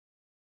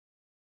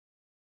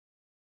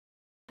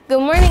Good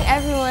morning,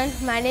 everyone.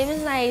 My name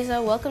is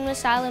NyAsia. Welcome to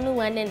Shiloh, New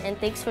London, and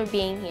thanks for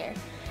being here.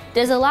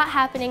 There's a lot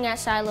happening at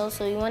Shiloh,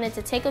 so we wanted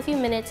to take a few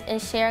minutes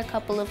and share a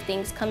couple of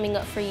things coming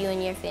up for you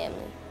and your family.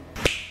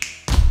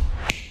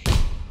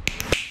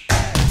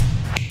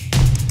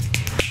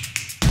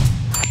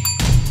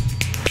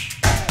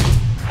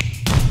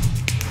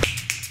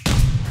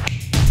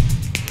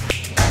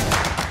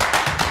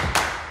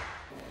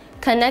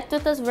 Connect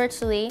with us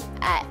virtually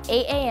at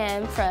 8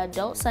 a.m. for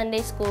Adult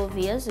Sunday School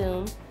via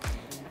Zoom.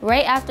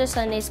 Right after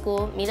Sunday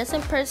School, meet us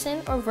in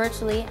person or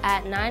virtually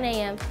at 9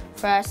 a.m.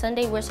 for our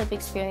Sunday worship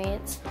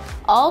experience.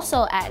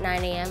 Also at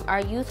 9 a.m., our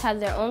youth have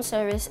their own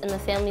service in the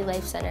Family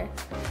Life Center.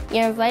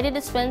 You're invited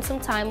to spend some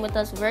time with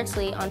us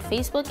virtually on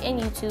Facebook and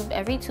YouTube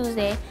every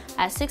Tuesday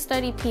at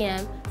 6:30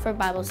 p.m. for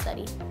Bible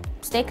study.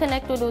 Stay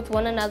connected with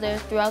one another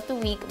throughout the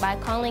week by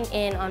calling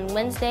in on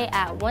Wednesday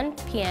at 1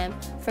 p.m.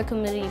 for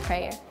community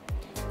prayer.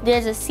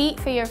 There's a seat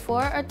for your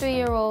 4 or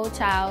 3-year-old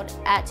child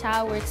at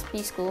ChildWorks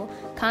Preschool.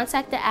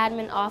 Contact the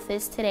admin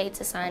office today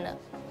to sign up.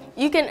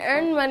 You can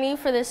earn money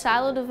for the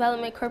Shiloh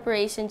Development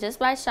Corporation just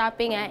by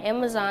shopping at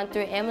Amazon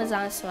through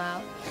Amazon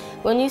Smile.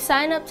 When you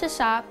sign up to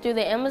shop through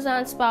the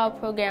Amazon Smile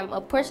program, a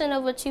portion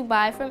of what you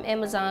buy from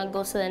Amazon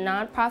goes to the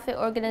nonprofit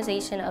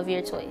organization of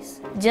your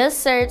choice. Just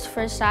search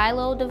for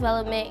Shiloh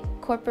Development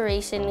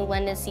Corporation New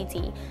London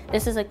CT.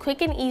 This is a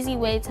quick and easy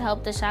way to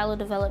help the Shiloh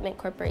Development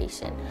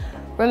Corporation.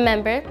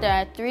 Remember, there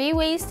are 3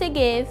 ways to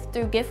give: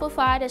 through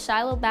Giftify to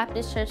Shiloh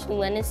Baptist Church New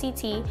London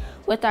CT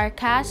with our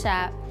Cash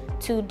App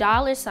to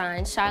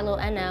 $Shiloh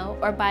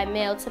NL, or by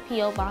mail to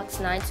P.O.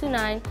 Box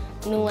 929,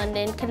 New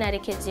London,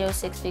 Connecticut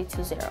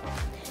 06320.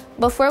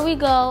 Before we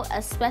go,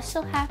 a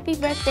special happy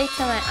birthday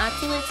to my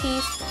Auntie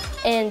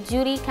Latrice and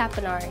Judy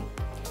Caponari.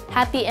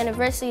 Happy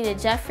anniversary to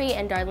Jeffrey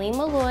and Darlene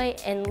Malloy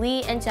and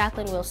Lee and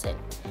Jacqueline Wilson.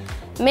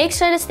 Make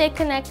sure to stay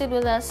connected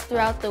with us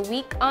throughout the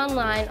week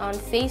online on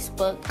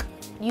Facebook,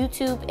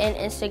 YouTube, and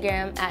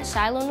Instagram at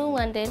Shiloh New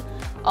London.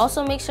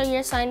 Also, make sure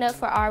you're signed up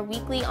for our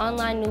weekly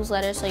online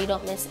newsletter so you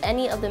don't miss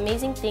any of the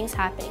amazing things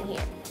happening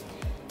here.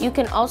 You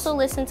can also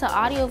listen to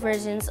audio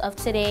versions of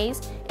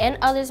today's and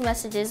others'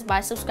 messages by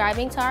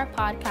subscribing to our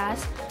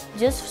podcast.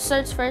 Just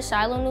search for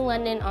Shiloh New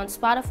London on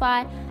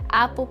Spotify,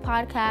 Apple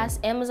Podcasts,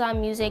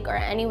 Amazon Music, or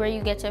anywhere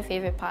you get your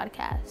favorite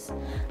podcasts.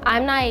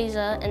 I'm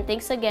NyAsia, and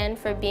thanks again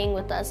for being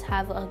with us.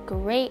 Have a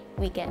great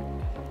weekend.